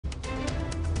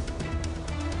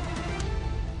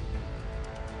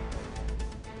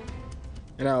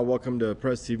And now, welcome to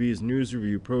Press TV's news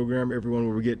review program, everyone,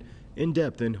 where we get in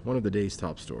depth in one of the day's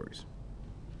top stories.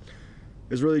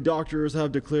 Israeli doctors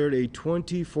have declared a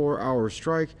 24-hour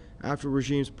strike after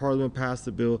regime's parliament passed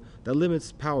a bill that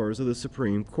limits powers of the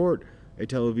Supreme Court. A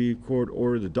Tel Aviv court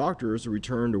ordered the doctors to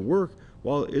return to work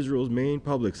while Israel's main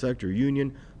public sector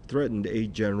union threatened a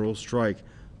general strike.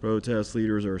 Protest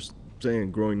leaders are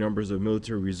saying growing numbers of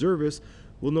military reservists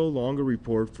will no longer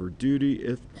report for duty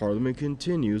if Parliament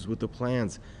continues with the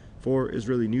plans. 4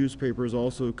 Israeli newspapers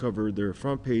also covered their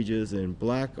front pages in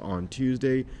black on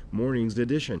Tuesday morning's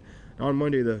edition. On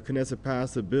Monday, the Knesset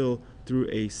passed a bill through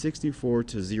a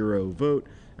 64-0 vote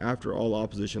after all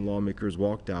opposition lawmakers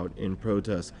walked out in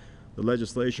protest. The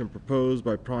legislation proposed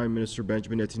by Prime Minister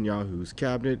Benjamin Netanyahu's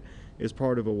cabinet is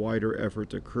part of a wider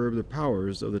effort to curb the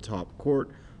powers of the top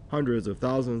court. Hundreds of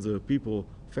thousands of people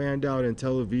fanned out in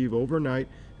Tel Aviv overnight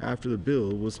after the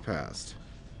bill was passed.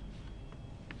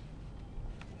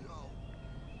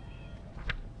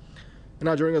 And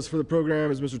now joining us for the program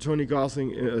is Mr. Tony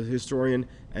Gosling, a historian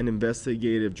and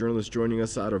investigative journalist, joining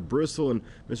us out of Bristol, and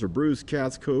Mr. Bruce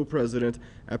Katz, co-president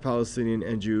at Palestinian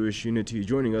and Jewish Unity,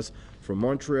 joining us from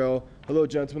Montreal. Hello,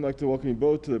 gentlemen. I'd like to welcome you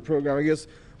both to the program. I guess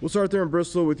we'll start there in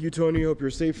Bristol with you, Tony. Hope you're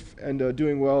safe and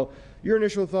doing well. Your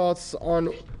initial thoughts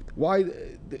on why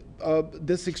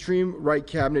this extreme right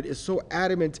cabinet is so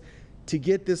adamant to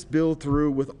get this bill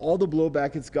through with all the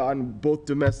blowback it's gotten both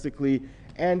domestically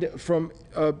and from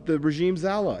the regime's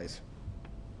allies.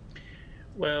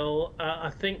 Well, I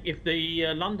think if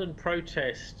the London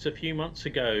protests a few months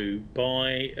ago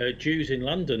by Jews in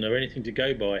London are anything to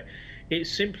go by, it's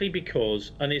simply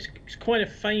because, and it's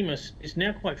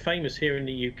now quite famous here in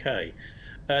the UK,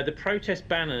 the protest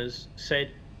banners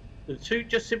said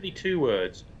just simply 2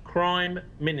 words: Crime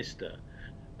Minister.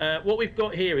 What we've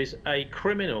got here is a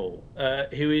criminal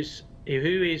who is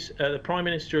the Prime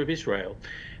Minister of Israel,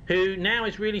 who now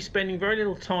is really spending very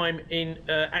little time in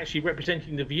actually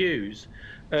representing the views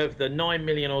of the 9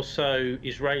 million or so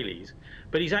Israelis,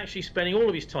 but he's actually spending all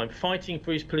of his time fighting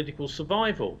for his political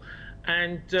survival.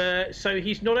 And so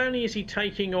he's not only is he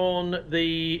taking on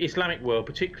the Islamic world,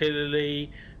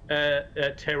 particularly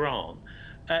Tehran,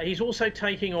 he's also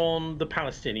taking on the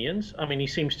Palestinians. I mean, he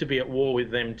seems to be at war with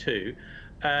them too,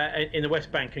 in the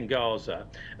West Bank and Gaza.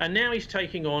 And now he's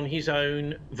taking on his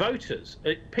own voters,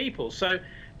 people. So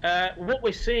what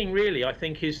we're seeing really, I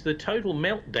think, is the total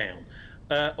meltdown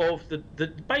of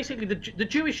basically the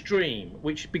Jewish dream,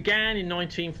 which began in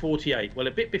 1948, well,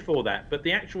 a bit before that, but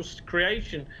the actual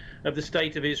creation of the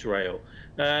State of Israel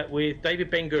with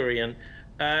David Ben-Gurion.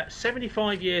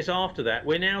 75 years after that,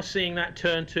 we're now seeing that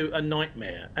turn to a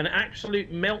nightmare, an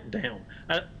absolute meltdown.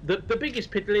 The biggest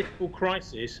political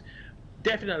crisis,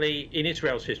 definitely in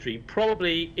Israel's history,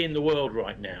 probably in the world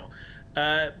right now.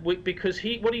 Because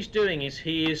what he's doing is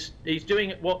he's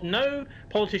doing what no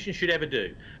politician should ever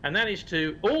do, and that is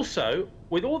to also,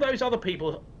 with all those other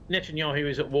people Netanyahu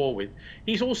is at war with,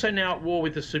 he's also now at war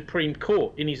with the Supreme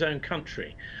Court in his own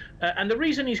country. And the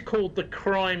reason he's called the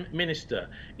Crime Minister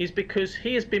is because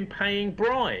he has been paying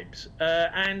bribes,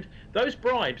 and those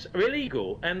bribes are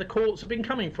illegal, and the courts have been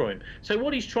coming for him. So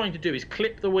what he's trying to do is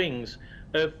clip the wings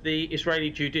of the Israeli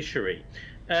judiciary.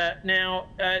 Now,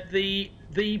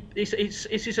 it's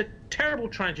a terrible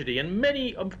tragedy, and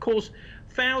many, of course,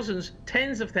 thousands,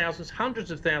 tens of thousands,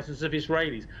 hundreds of thousands of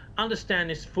Israelis understand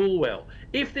this full well.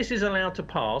 If this is allowed to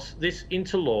pass this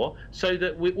into law, so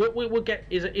that what we will get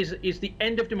is the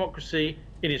end of democracy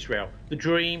in Israel. The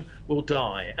dream will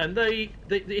die, and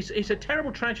it's a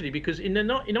terrible tragedy, because in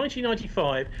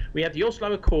 1995 we had the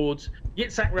Oslo Accords.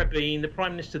 Yitzhak Rabin, the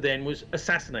prime minister then, was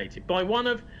assassinated by one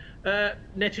of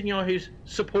Netanyahu's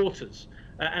supporters.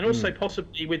 And also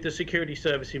possibly with the security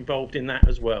service involved in that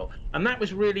as well. And that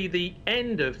was really the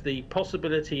end of the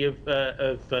possibility of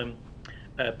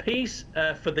peace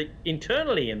for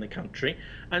internally in the country.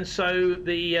 And so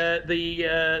the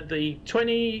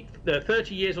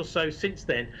 30 years or so since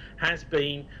then has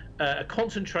been a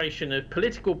concentration of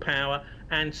political power,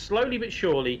 and slowly but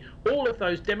surely all of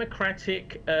those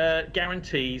democratic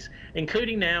guarantees,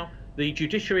 including now the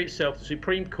judiciary itself, the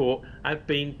Supreme Court, have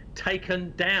been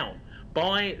taken down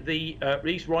by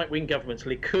these right-wing governments,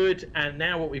 Likud, and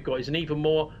now what we've got is an even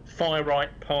more far-right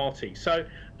party. So,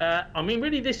 I mean,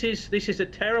 really, this is a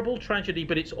terrible tragedy,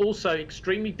 but it's also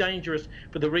extremely dangerous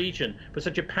for the region, for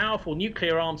such a powerful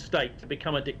nuclear-armed state to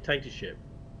become a dictatorship.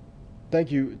 Thank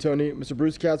you, Tony. Mr.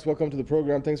 Bruce Katz, welcome to the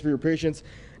program. Thanks for your patience.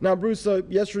 Now, Bruce,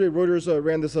 yesterday Reuters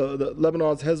ran this,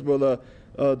 Lebanon's Hezbollah,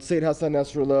 Sayyid Hassan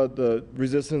Nasrallah, the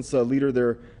resistance leader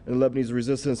there in the Lebanese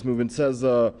resistance movement, says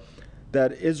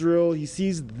that Israel, he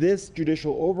sees this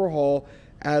judicial overhaul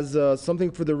as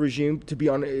something for the regime to be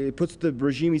on. It puts the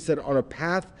regime, he said, on a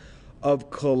path of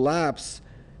collapse.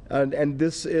 And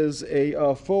this is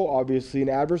a foe, obviously, an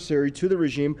adversary to the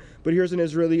regime. But here's an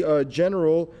Israeli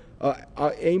general,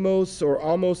 Amos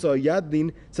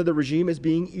Yadlin, said the regime is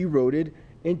being eroded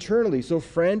internally. So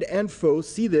friend and foe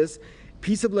see this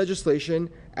piece of legislation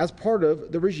as part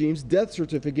of the regime's death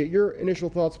certificate. Your initial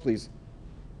thoughts, please.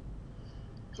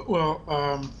 Well,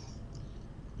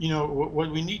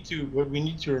 what we need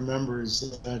to remember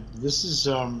is that this is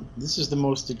the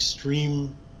most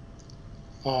extreme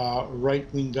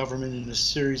right-wing government in a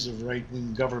series of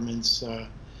right-wing governments.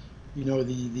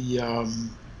 The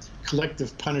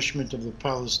collective punishment of the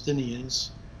Palestinians,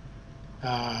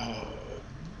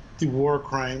 the war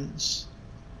crimes,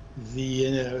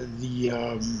 the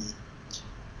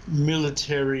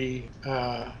military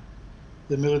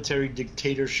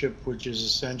dictatorship, which is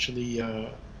essentially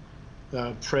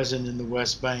present in the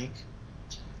West Bank.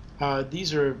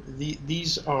 These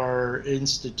are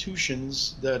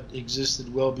institutions that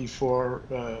existed well before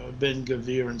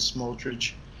Ben-Gvir and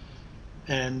Smotrich,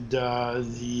 and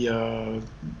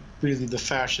really the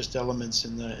fascist elements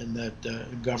in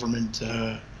that government,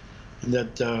 in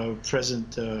that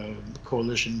present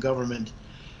coalition government.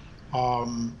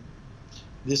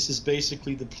 This is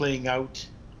basically the playing out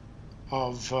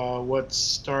of what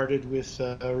started with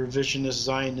revisionist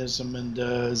Zionism and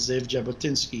Zev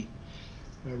Jabotinsky.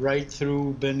 Right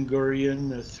through Ben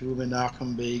Gurion, through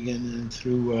Menachem Begin, and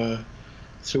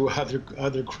through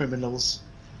other criminals,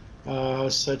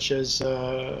 such as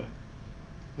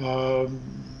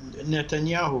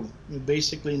Netanyahu.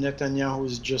 Basically, Netanyahu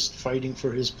is just fighting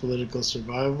for his political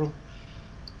survival,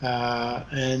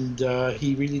 and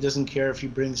he really doesn't care if he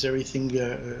brings everything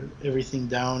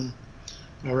down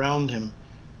around him.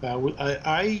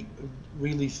 I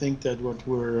really think that what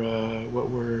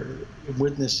we're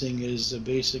witnessing is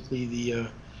basically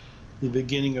the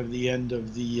beginning of the end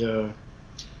of the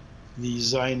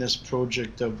Zionist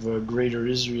project of Greater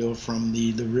Israel, from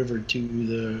the river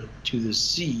to the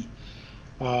sea.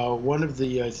 One of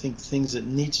the, I think, things that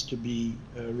needs to be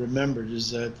remembered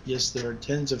is that, yes, there are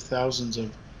tens of thousands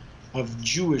of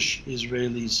Jewish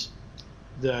Israelis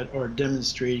that are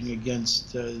demonstrating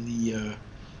against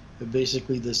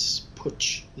basically this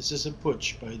putsch. This is a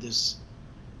putsch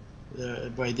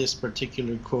by this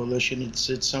particular coalition. It's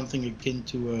something akin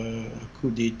to a coup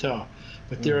d'etat,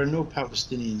 but there are no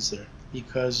Palestinians there,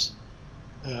 because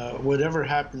whatever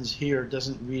happens here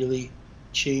doesn't really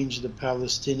change the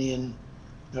Palestinian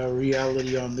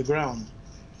reality on the ground.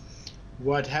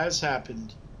 What has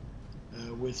happened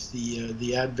with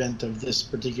the advent of this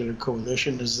particular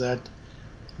coalition is that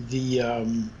the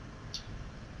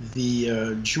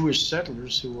Jewish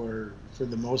settlers, who are for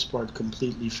the most part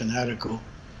completely fanatical,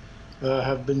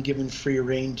 have been given free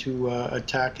rein to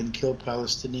attack and kill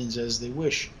Palestinians as they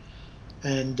wish.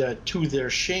 And to their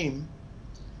shame,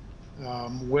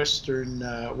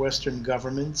 Western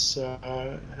governments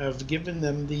have given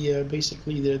them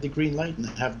basically the green light, and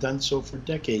have done so for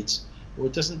decades. Well,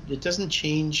 it doesn't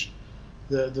change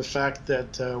the fact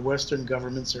that Western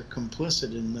governments are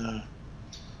complicit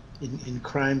in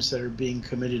crimes that are being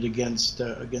committed against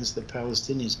the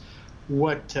Palestinians.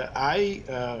 What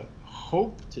I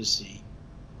hope to see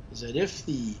is that if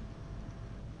the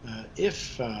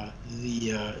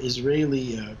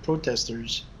Israeli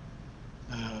protesters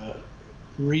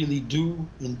really do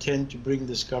intend to bring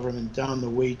this government down, the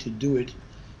way to do it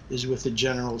is with a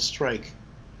general strike.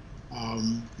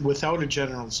 Without a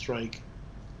general strike,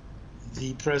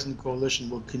 the present coalition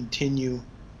will continue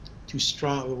its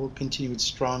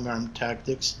strong-arm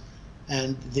tactics,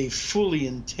 and they fully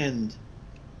intend.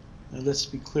 And let's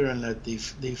be clear on that. They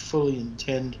fully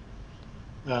intend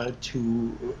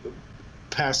to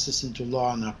pass this into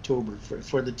law in October.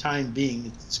 For the time being,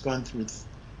 it's gone through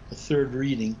a third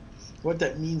reading. What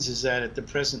that means is that at the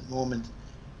present moment,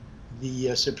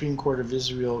 the Supreme Court of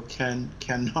Israel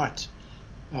cannot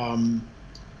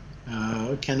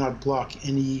block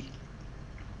any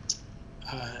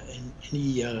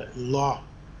law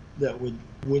that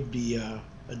would be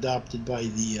adopted by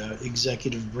the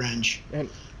executive branch,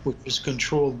 which is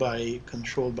controlled by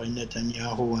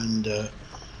Netanyahu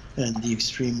and the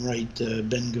extreme right,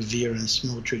 Ben-Gvir and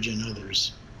Smotrich and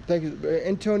others. Thank you.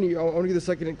 And Tony, I want to get the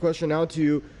second question now to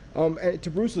you. And to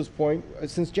Bruce's point,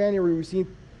 since January, we've seen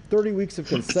 30 weeks of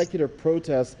consecutive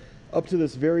protests up to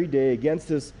this very day against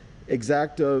this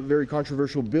exact, very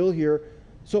controversial bill here.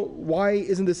 So why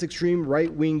isn't this extreme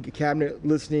right-wing cabinet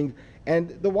listening?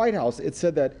 And the White House, it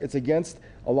said that it's against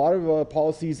a lot of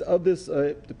policies of this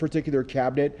particular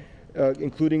cabinet,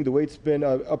 including the way it's been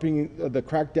upping the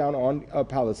crackdown on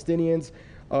Palestinians,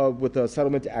 with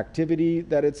settlement activity,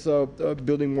 that it's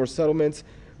building more settlements,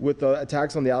 with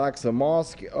attacks on the Al-Aqsa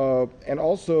Mosque, and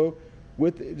also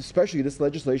with especially this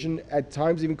legislation at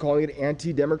times even calling it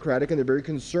anti-democratic, and they're very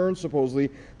concerned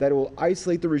supposedly that it will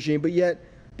isolate the regime, but yet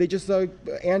they just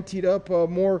anteed up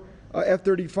more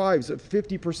F-35s,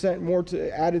 50% more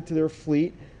added to their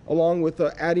fleet, along with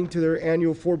adding to their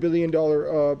annual $4 billion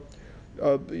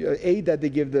aid that they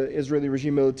give the Israeli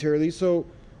regime militarily. So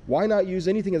why not use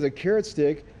anything as a carrot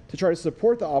stick to try to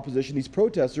support the opposition, these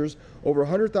protesters, over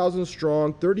 100,000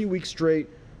 strong, 30 weeks straight?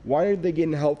 Why aren't they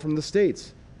getting help from the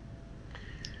states?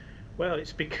 Well,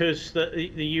 it's because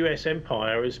the U.S.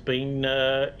 empire has been,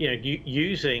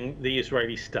 using the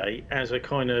Israeli state as a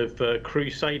kind of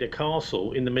crusader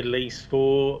castle in the Middle East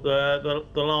for the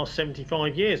last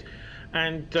 75 years.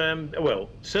 And, well,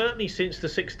 certainly since the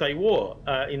Six-Day War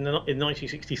in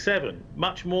 1967,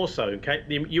 much more so. Okay?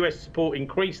 The U.S. support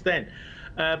increased then.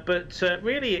 But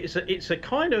really, it's a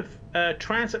kind of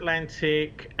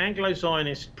transatlantic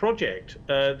Anglo-Zionist project,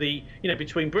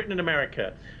 between Britain and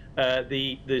America,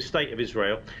 the state of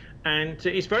Israel. And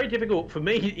it's very difficult for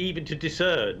me even to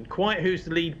discern quite who's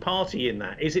the lead party in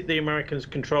that. Is it the Americans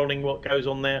controlling what goes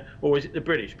on there, or is it the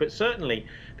British? But certainly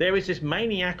there is this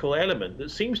maniacal element that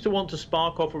seems to want to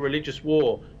spark off a religious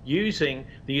war using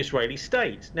the Israeli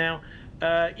state. Now,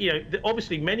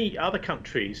 obviously many other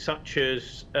countries, such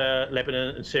as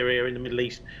Lebanon and Syria in the Middle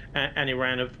East and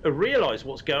Iran, have realized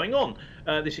what's going on.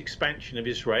 This expansion of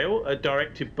Israel,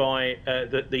 directed by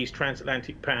these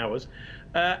transatlantic powers.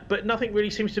 But nothing really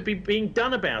seems to be being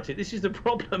done about it. This is the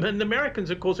problem. And the Americans,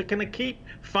 of course, are going to keep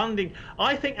funding.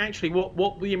 I think actually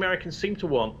what the Americans seem to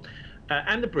want,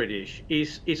 and the British,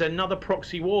 is another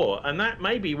proxy war. And that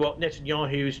may be what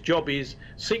Netanyahu's job is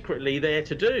secretly there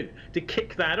to do, to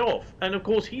kick that off. And of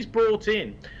course, he's brought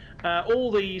in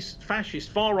all these fascist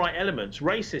far-right elements,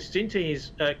 racists, into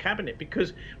his cabinet,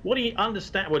 because what he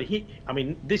understands,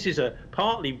 this is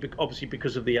partly obviously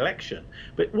because of the election,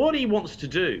 but what he wants to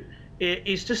do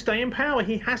is to stay in power.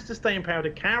 He has to stay in power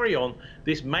to carry on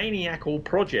this maniacal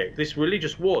project, this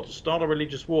religious war, to start a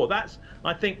religious war. That's,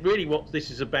 I think, really what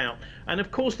this is about. And of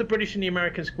course, the British and the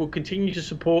Americans will continue to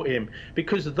support him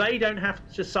because they don't have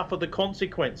to suffer the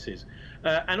consequences.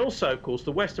 And also, of course,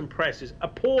 the Western press is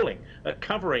appalling at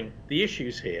covering the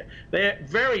issues here. They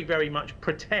very, very much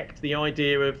protect the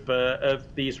idea of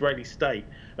the Israeli state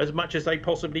as much as they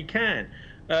possibly can.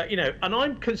 And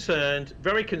I'm concerned,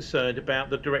 very concerned about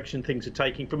the direction things are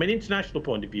taking from an international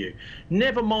point of view.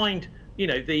 Never mind, the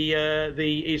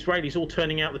Israelis all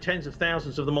turning out, the tens of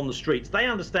thousands of them on the streets. They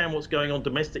understand what's going on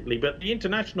domestically, but the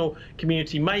international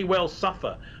community may well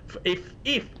suffer if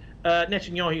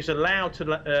Netanyahu is allowed to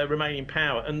remain in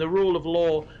power and the rule of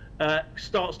law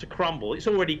starts to crumble. It's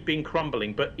already been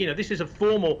crumbling, but this is a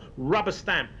formal rubber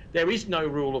stamp. There is no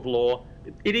rule of law.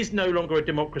 It is no longer a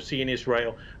democracy in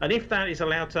Israel. And if that is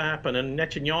allowed to happen, and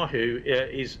Netanyahu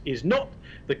is not,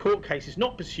 the court case is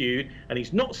not pursued, and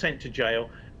he's not sent to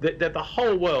jail, that the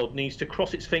whole world needs to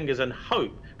cross its fingers and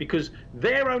hope, because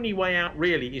their only way out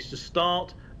really is to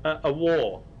start a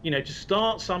war, to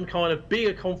start some kind of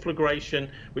bigger conflagration,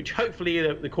 which hopefully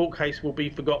the court case will be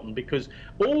forgotten, because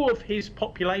all of his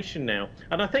population now,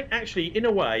 and I think actually in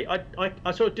a way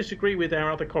I sort of disagree with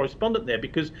our other correspondent there,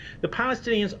 because the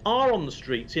Palestinians are on the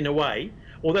streets in a way,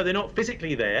 although they're not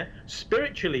physically there,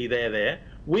 spiritually they're there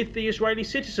with the Israeli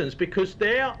citizens, because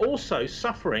they are also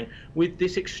suffering with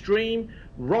this extreme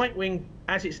right-wing,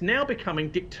 as it's now becoming,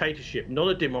 dictatorship, not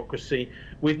a democracy,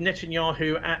 with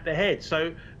Netanyahu at the head.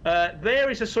 So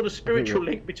there is a sort of spiritual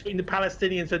link between the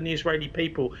Palestinians and the Israeli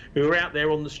people who are out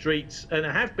there on the streets and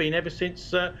have been ever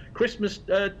since Christmas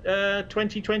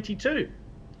 2022.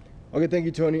 Okay, thank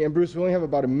you, Tony. And Bruce, we only have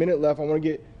about a minute left. I want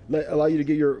to allow you to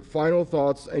get your final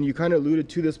thoughts, and you kind of alluded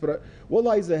to this, but what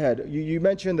lies ahead? You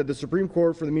mentioned that the Supreme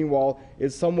Court, for the meanwhile,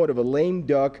 is somewhat of a lame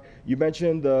duck. You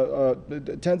mentioned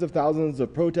the tens of thousands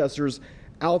of protesters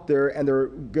out there, and they're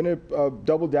going to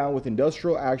double down with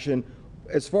industrial action.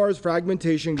 As far as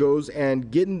fragmentation goes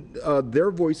and getting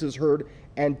their voices heard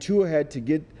and to ahead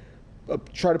to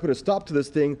try to put a stop to this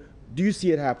thing, do you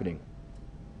see it happening?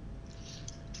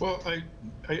 Well,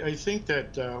 I think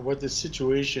that what the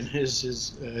situation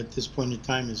is at this point in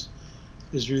time is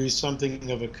really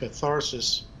something of a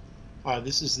catharsis.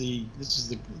 This is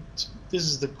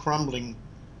the crumbling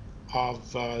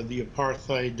of the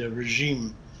apartheid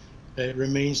regime. It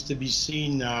remains to be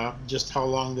seen just how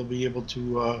long they'll be able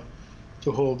to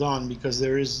hold on, because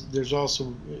there's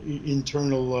also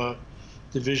internal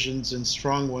divisions and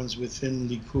strong ones within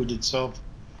Likud itself.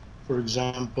 For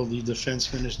example, the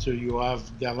defense minister,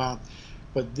 Gallant.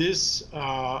 But this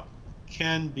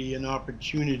can be an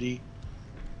opportunity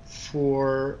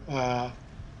for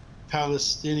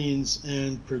Palestinians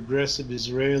and progressive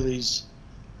Israelis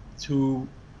to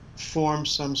form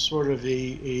some sort of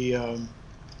a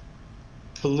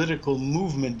political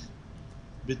movement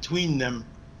between them,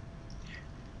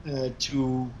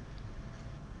 to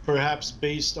perhaps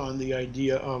based on the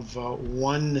idea of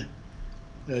one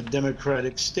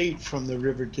democratic state from the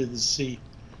river to the sea.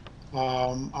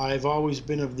 I've always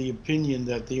been of the opinion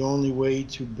that the only way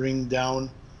to bring down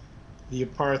the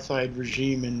apartheid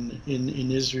regime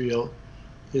in Israel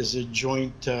is a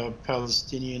joint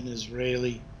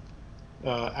Palestinian-Israeli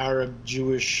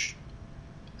Arab-Jewish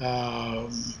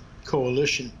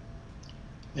coalition.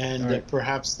 And right.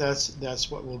 Perhaps that's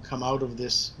what will come out of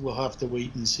this. We'll have to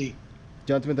wait and see.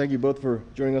 Gentlemen, thank you both for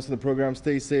joining us on the program.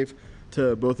 Stay safe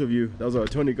to both of you. That was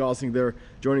Tony Gossing there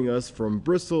joining us from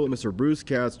Bristol, Mr. Bruce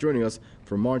Katz joining us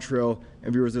from Montreal.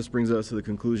 And viewers, this brings us to the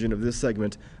conclusion of this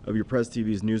segment of your Press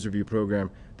TV's News Review program.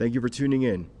 Thank you for tuning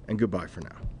in, and goodbye for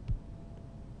now.